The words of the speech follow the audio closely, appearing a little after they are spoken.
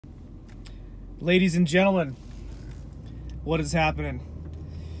Ladies and gentlemen, what is happening?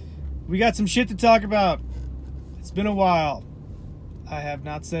 We got some shit to talk about. It's been a while. I have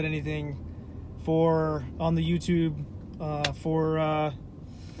not said anything on the YouTube for I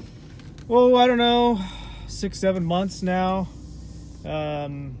don't know, 6-7 months now.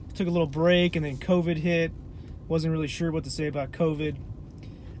 Took a little break and then COVID hit. Wasn't really sure what to say about COVID.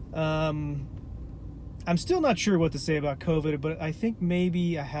 I'm still not sure what to say about COVID, but I think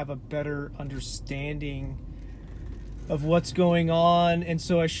maybe I have a better understanding of what's going on, and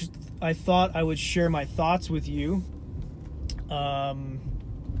so I thought I would share my thoughts with you.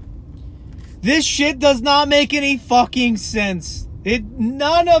 This shit does not make any fucking sense.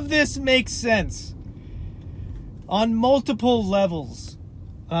 None of this makes sense on multiple levels.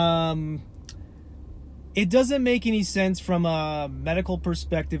 It doesn't make any sense from a medical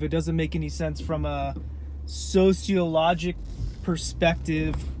perspective. It doesn't make any sense from a sociologic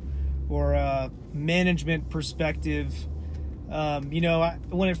perspective or a management perspective. When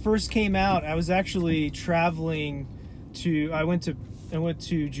it first came out, I was actually traveling I went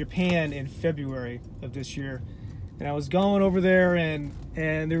to Japan in February of this year, and I was going over there, and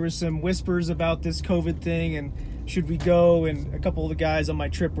there was some whispers about this COVID thing and should we go, and a couple of the guys on my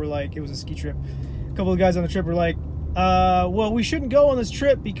trip were like, it was a ski trip, a couple of guys on the trip were like, well, we shouldn't go on this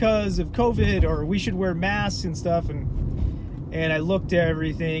trip because of COVID, or we should wear masks and stuff. And I looked at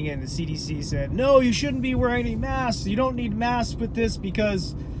everything, and the CDC said, no, you shouldn't be wearing any masks. You don't need masks with this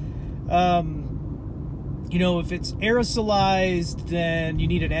because, if it's aerosolized, then you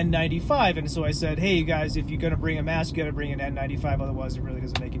need an N95. And so I said, hey, you guys, if you're going to bring a mask, you got to bring an N95. Otherwise, it really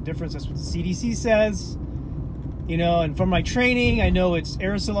doesn't make a difference. That's what the CDC says. And from my training, I know it's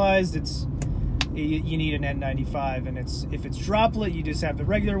aerosolized. You need an N95, and if it's droplet, you just have the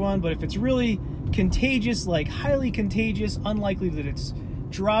regular one. But if it's really contagious, like highly contagious, unlikely that it's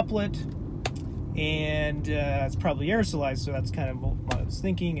droplet, and it's probably aerosolized. So that's kind of what I was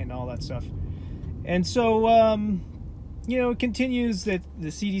thinking and all that stuff. And so, it continues that the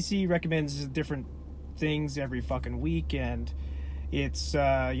CDC recommends different things every fucking week, and it's,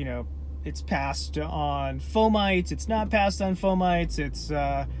 it's passed on fomites, it's not passed on fomites, it's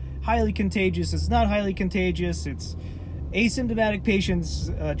highly contagious, it's not highly contagious, it's asymptomatic patients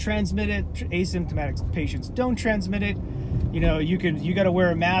transmit it, asymptomatic patients don't transmit it. You got to wear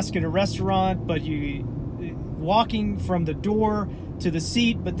a mask in a restaurant, but you walking from the door to the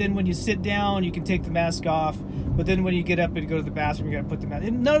seat, but then when you sit down, you can take the mask off, but then when you get up and go to the bathroom, you got to put the mask.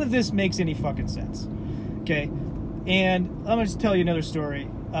 And none of this makes any fucking sense. Okay, and I'm gonna just tell you another story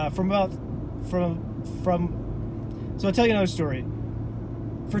so I'll tell you another story.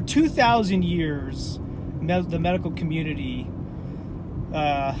 For 2,000 years, the medical community,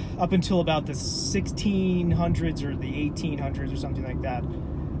 up until about the 1600s or the 1800s or something like that,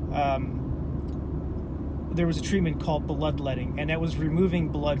 there was a treatment called bloodletting, and that was removing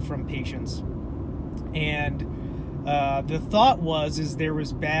blood from patients. And the thought is there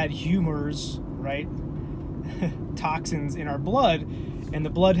was bad humors, right? Toxins in our blood, and the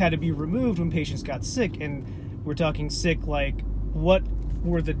blood had to be removed when patients got sick. And we're talking sick, like, what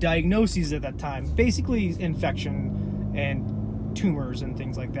were the diagnoses at that time? Basically infection and tumors and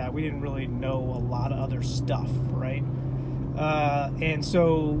things like that. We didn't really know a lot of other stuff, right? And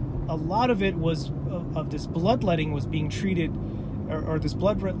so a lot of it was of this bloodletting was being treated, or this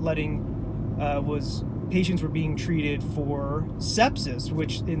bloodletting was patients were being treated for sepsis,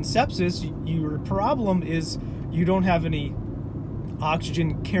 which in sepsis, your problem is you don't have any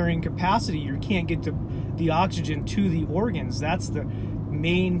oxygen carrying capacity. You can't get the oxygen to the organs. That's the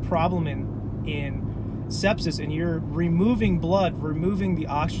main problem in sepsis, and you're removing blood, removing the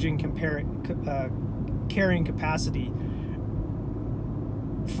oxygen carrying capacity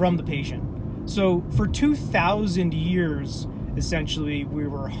from the patient. So for 2,000 years, essentially, we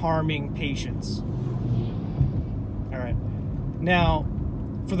were harming patients. All right. Now,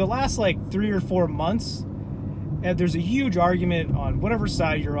 for the last 3 or 4 months, there's a huge argument on whatever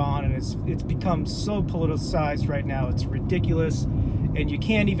side you're on, and it's become so politicized right now. It's ridiculous, and you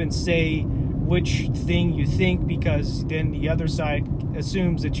can't even say which thing you think, because then the other side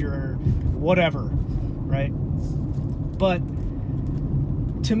assumes that you're whatever, right? But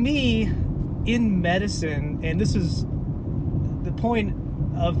to me, in medicine, and this is the point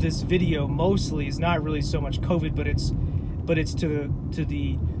of this video mostly, is not really so much COVID, but it's to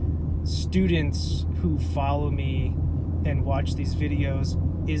the students who follow me and watch these videos,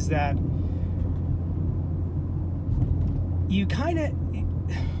 is that you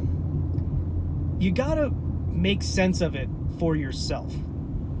gotta make sense of it for yourself.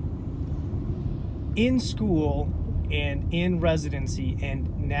 In school and in residency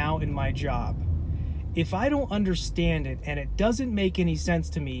and now in my job, if I don't understand it and it doesn't make any sense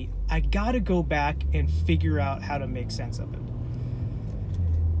to me, I gotta go back and figure out how to make sense of it.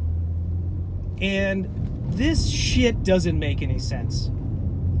 And this shit doesn't make any sense.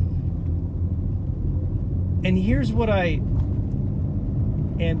 And here's what I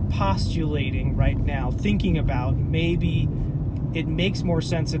am postulating right now, thinking about maybe it makes more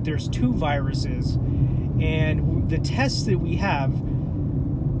sense that there's two viruses, and the tests that we have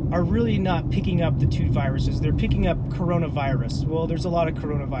are really not picking up the two viruses. They're picking up coronavirus. Well, there's a lot of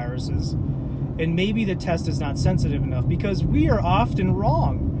coronaviruses, and maybe the test is not sensitive enough, because we are often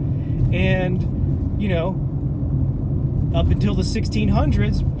wrong. And, you know, up until the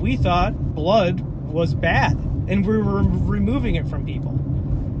 1600s, we thought blood was bad, and we were removing it from people.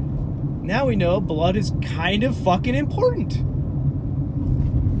 Now we know blood is kind of fucking important.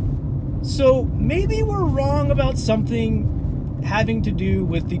 So maybe we're wrong about something having to do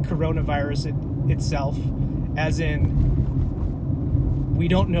with the coronavirus itself, as in, we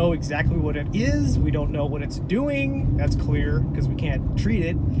don't know exactly what it is, we don't know what it's doing. That's clear, because we can't treat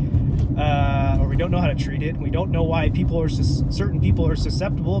it, or we don't know how to treat it. We don't know why certain people are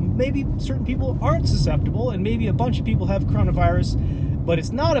susceptible. Maybe certain people aren't susceptible, and maybe a bunch of people have coronavirus, but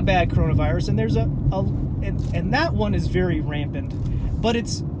it's not a bad coronavirus, and there's and that one is very rampant, but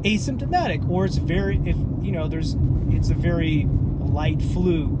it's asymptomatic, or it's it's a very light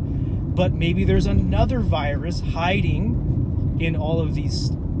flu. But maybe there's another virus hiding in all of these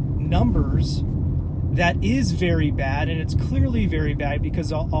numbers that is very bad, and it's clearly very bad,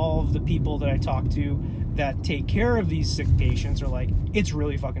 because all of the people that I talk to that take care of these sick patients are like, it's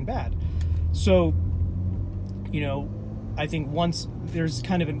really fucking bad. So, you know, I think once there's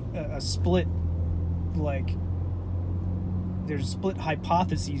kind of a split, like, there's split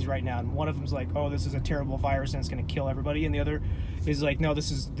hypotheses right now, and one of them's like, oh, this is a terrible virus and it's going to kill everybody, and the other is like, no,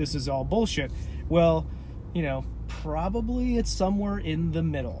 this is all bullshit. Well, you know, probably it's somewhere in the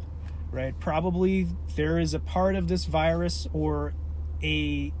middle, right? Probably there is a part of this virus, or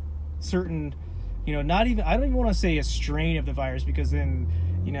a certain, you know, I don't even want to say a strain of the virus, because then,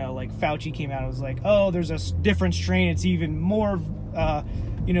 you know, like Fauci came out and was like, oh, there's a different strain, it's even more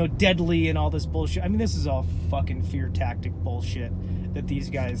you know, deadly and all this bullshit. I mean, this is all fucking fear tactic bullshit that these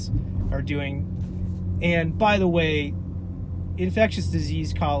guys are doing. And by the way, infectious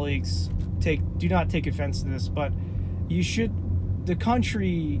disease colleagues, do not take offense to this, but the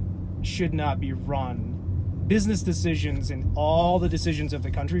country should not be run. Business decisions and all the decisions of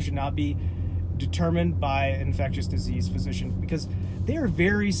the country should not be determined by an infectious disease physician, because they are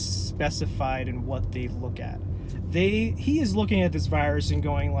very specified in what they look at. He is looking at this virus and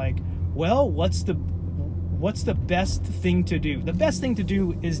going like, well, what's the best thing to do? The best thing to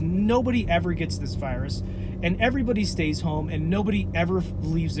do is nobody ever gets this virus, and everybody stays home, and nobody ever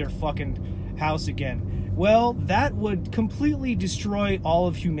leaves their fucking house again. Well, that would completely destroy all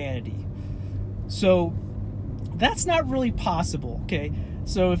of humanity. So that's not really possible, okay?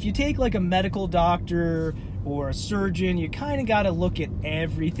 So if you take like a medical doctor or a surgeon, you kind of got to look at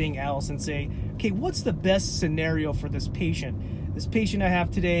everything else and say, okay, what's the best scenario for this patient? This patient I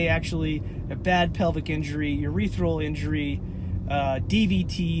have today, actually a bad pelvic injury, urethral injury,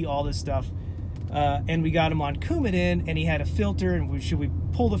 DVT, all this stuff. And we got him on Coumadin, and he had a filter, and should we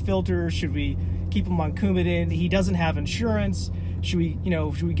pull the filter? Should we keep him on Coumadin? He doesn't have insurance. Should we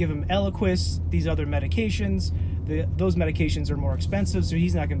give him Eliquis, these other medications? Those medications are more expensive, so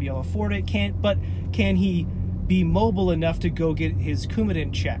he's not going to be able to afford it. Can he be mobile enough to go get his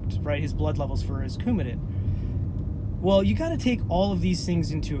Coumadin checked, right? His blood levels for his Coumadin. Well, you got to take all of these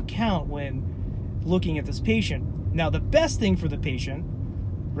things into account when looking at this patient. Now, the best thing for the patient,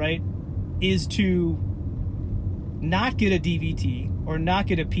 right, is to not get a DVT or not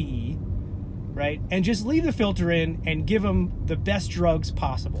get a PE, right, and just leave the filter in and give him the best drugs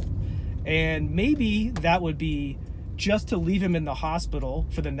possible. And maybe that would be just to leave him in the hospital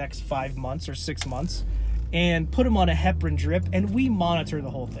for the next 5 months or 6 months and put him on a heparin drip, and we monitor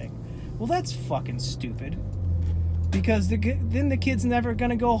the whole thing. Well, that's fucking stupid, because then the kid's never going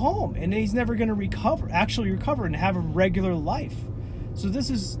to go home, and he's never going to actually recover and have a regular life. So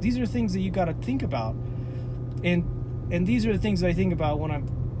these are things that you got to think about. And these are the things that I think about when I'm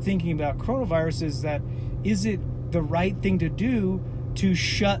thinking about coronavirus, is it the right thing to do to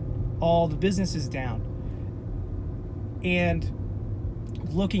shut all the businesses down? And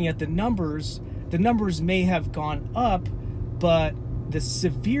looking at the numbers may have gone up, but the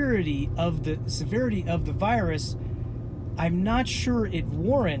severity of the virus, I'm not sure it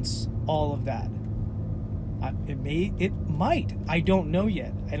warrants all of that. It might. I don't know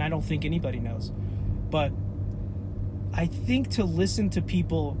yet, and I don't think anybody knows. But I think to listen to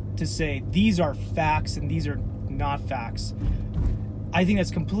people to say these are facts and these are not facts, I think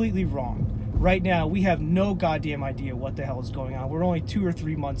that's completely wrong. Right now, we have no goddamn idea what the hell is going on. We're only 2 or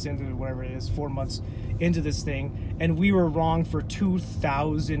 3 months into whatever it is, 4 months into this thing, and we were wrong for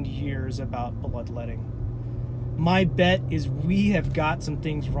 2,000 years about bloodletting. My bet is we have got some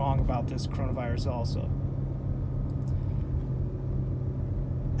things wrong about this coronavirus also.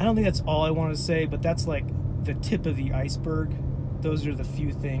 I don't think that's all I wanted to say, but that's like the tip of the iceberg. Those are the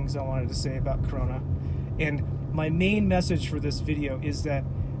few things I wanted to say about corona. And my main message for this video is that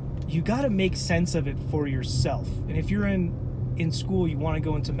you got to make sense of it for yourself. And if you're in school, you want to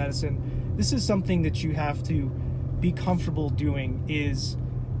go into medicine, this is something that you have to be comfortable doing, is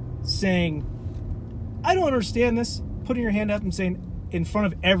saying, I don't understand this, putting your hand up and saying in front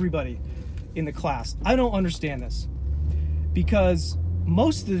of everybody in the class, I don't understand this. Because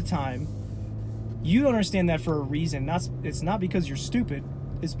most of the time, you don't understand that for a reason. It's not because you're stupid,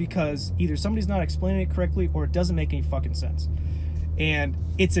 it's because either somebody's not explaining it correctly or it doesn't make any fucking sense. And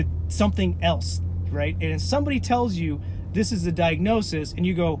it's something else, right? And if somebody tells you this is the diagnosis and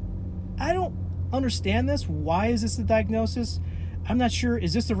you go, I don't understand this, why is this the diagnosis? I'm not sure,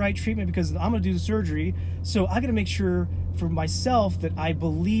 is this the right treatment, because I'm going to do the surgery, so I got to make sure for myself that I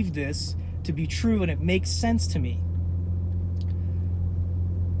believe this to be true and it makes sense to me.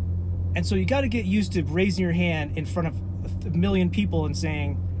 And so you got to get used to raising your hand in front of a million people and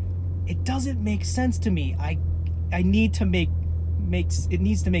saying, it doesn't make sense to me. I need to it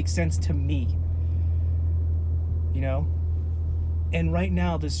needs to make sense to me. You know? And right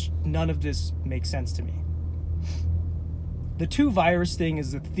now, none of this makes sense to me. The 2 virus thing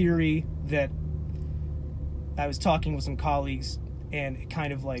is a theory that I was talking with some colleagues and it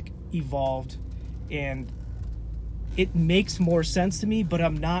kind of like evolved, and it makes more sense to me, but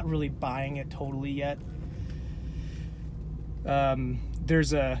I'm not really buying it totally yet.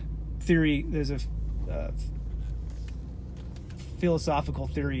 There's a theory, there's a philosophical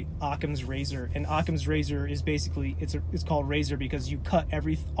theory, Occam's razor, and Occam's razor is basically, it's called razor because you cut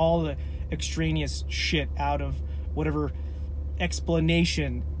all the extraneous shit out of whatever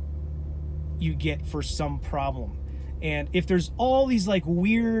explanation you get for some problem. And if there's all these like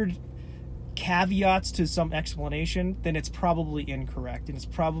weird caveats to some explanation, then it's probably incorrect, and it's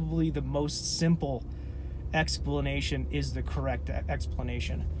probably the most simple explanation is the correct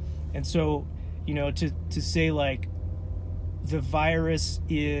explanation. And so, you know, to say like the virus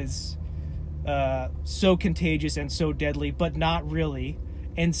is so contagious and so deadly, but not really,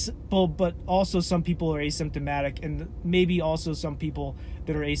 but also some people are asymptomatic, and maybe also some people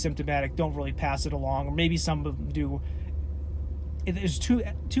that are asymptomatic don't really pass it along, or maybe some of them do. There's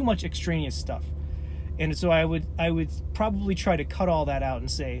too much extraneous stuff. And so I would probably try to cut all that out and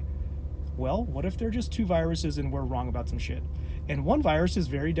say, well, what if they're just 2 viruses and we're wrong about some shit? And one virus is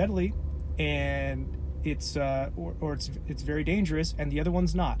very deadly and it's it's very dangerous, and the other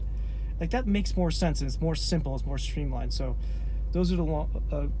one's not. Like, that makes more sense, and it's more simple, it's more streamlined. So those are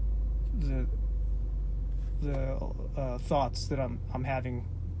the thoughts that I'm having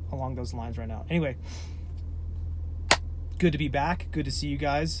along those lines right now. Anyway, good to be back. Good to see you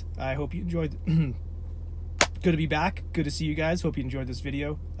guys. I hope you enjoyed. Good to be back. Good to see you guys. Hope you enjoyed this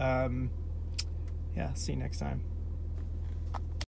video. Yeah, see you next time.